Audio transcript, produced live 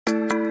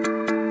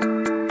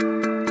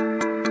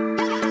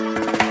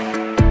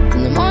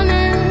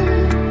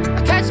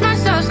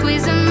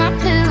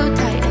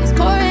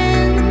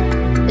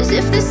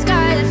the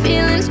sky. The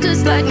feeling's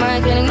just like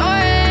mine, can't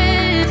ignore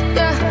it.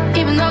 Yeah,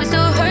 even though it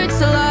still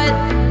hurts a lot.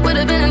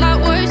 Would've been a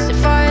lot worse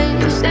if I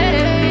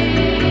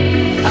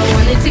stayed. I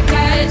wanted to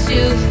catch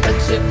you, but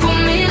you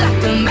pulled me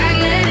like a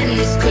magnet. And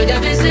this could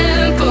have been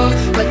simple,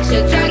 but you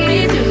dragged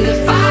me through the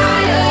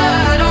fire.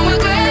 I don't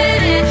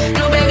regret it,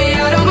 no baby,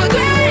 I don't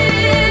regret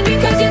it.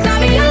 Because you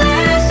taught me a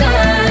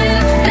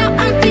lesson. Now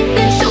I'm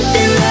feeling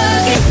something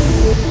lucky.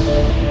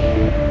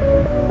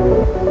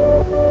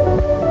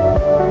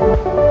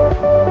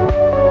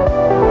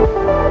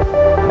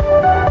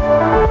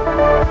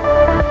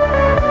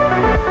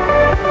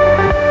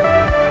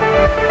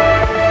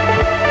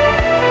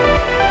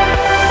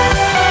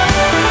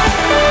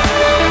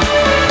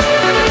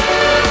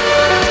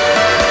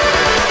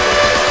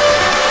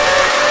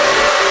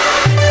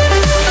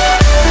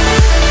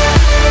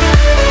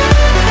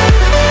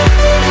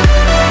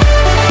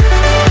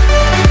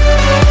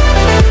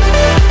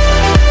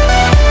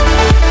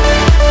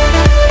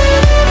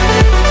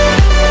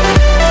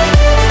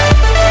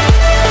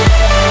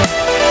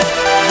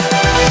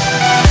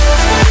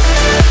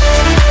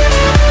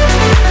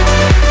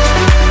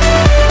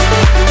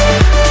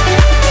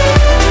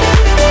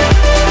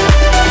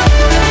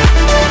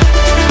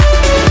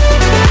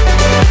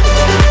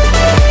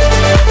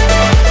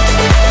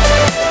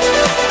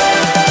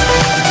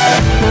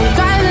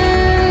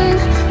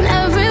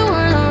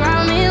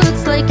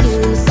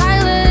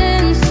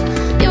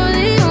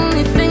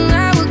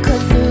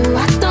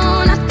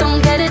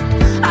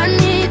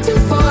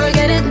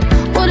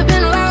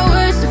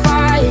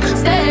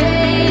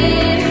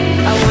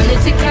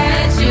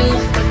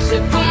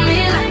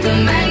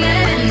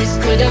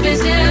 Could have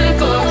been